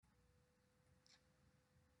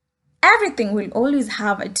everything will always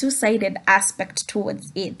have a two-sided aspect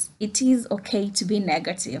towards it. It is okay to be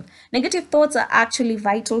negative. Negative thoughts are actually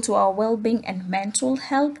vital to our well-being and mental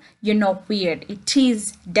health. You're not weird. It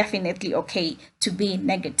is definitely okay to be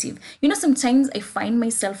negative. Sometimes I find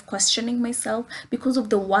myself questioning myself because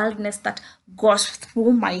of the wildness that goes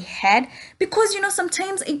through my head. Because,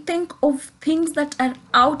 sometimes I think of things that are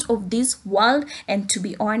out of this world, and to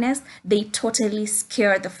be honest, they totally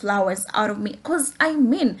scare the flowers out of me. Because,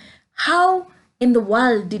 how in the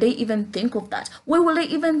world did I even think of that? Why will I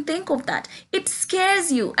even think of that? It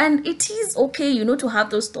scares you, and it is okay, to have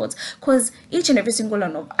those thoughts, because each and every single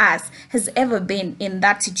one of us has ever been in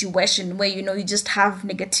that situation where, you just have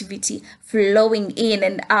negativity flowing in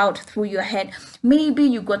and out through your head. Maybe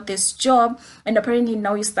you got this job, and apparently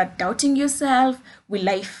now you start doubting yourself. Will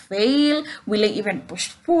I fail? Will I even push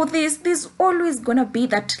through this? There's always gonna be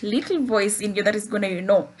that little voice in you that is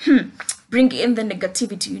gonna, bring in the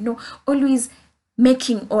negativity, always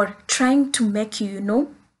making or trying to make you,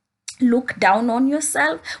 look down on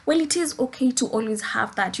yourself. Well, it is okay to always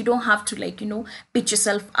have that. You don't have to beat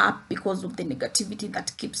yourself up because of the negativity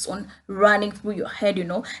that keeps on running through your head,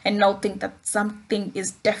 and now think that something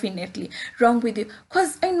is definitely wrong with you.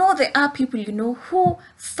 Because I know there are people, who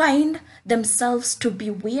find themselves to be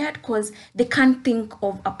weird because they can't think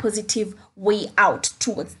of a positive way out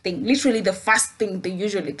towards things. Literally, the first thing they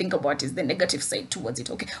usually think about is the negative side towards it.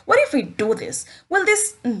 Okay, what if I do this? Well,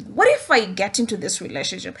 what if I get into this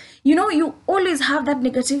relationship? You always have that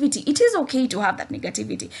negativity. It is okay to have that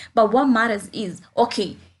negativity, but what matters is,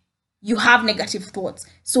 okay, you have negative thoughts.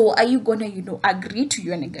 So are you gonna, agree to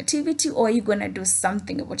your negativity, or are you gonna do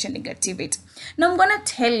something about your negativity? Now I'm gonna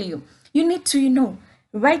tell you, you need to,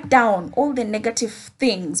 write down all the negative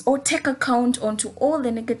things, or take account onto all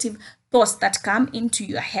the negative thoughts that come into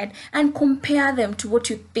your head, and compare them to what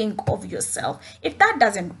you think of yourself. If that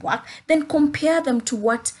doesn't work, then compare them to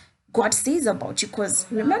what God says about you, because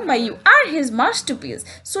remember, you are his masterpiece.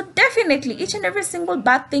 So definitely each and every single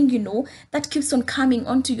bad thing that keeps on coming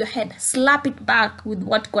onto your head, slap it back with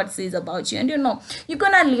what God says about you, and you're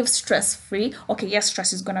gonna live stress free. Okay, yes,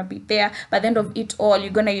 stress is gonna be there, but at the end of it all, you're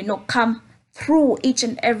gonna come through each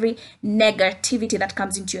and every negativity that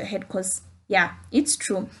comes into your head. Because yeah, it's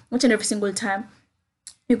true, each and every single time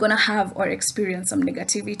you're gonna have or experience some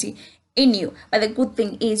negativity in you. But the good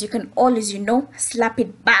thing is, you can always, slap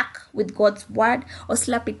it back with God's word, or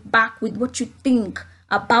slap it back with what you think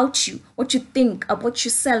about you, what you think about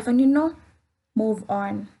yourself, and move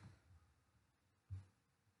on.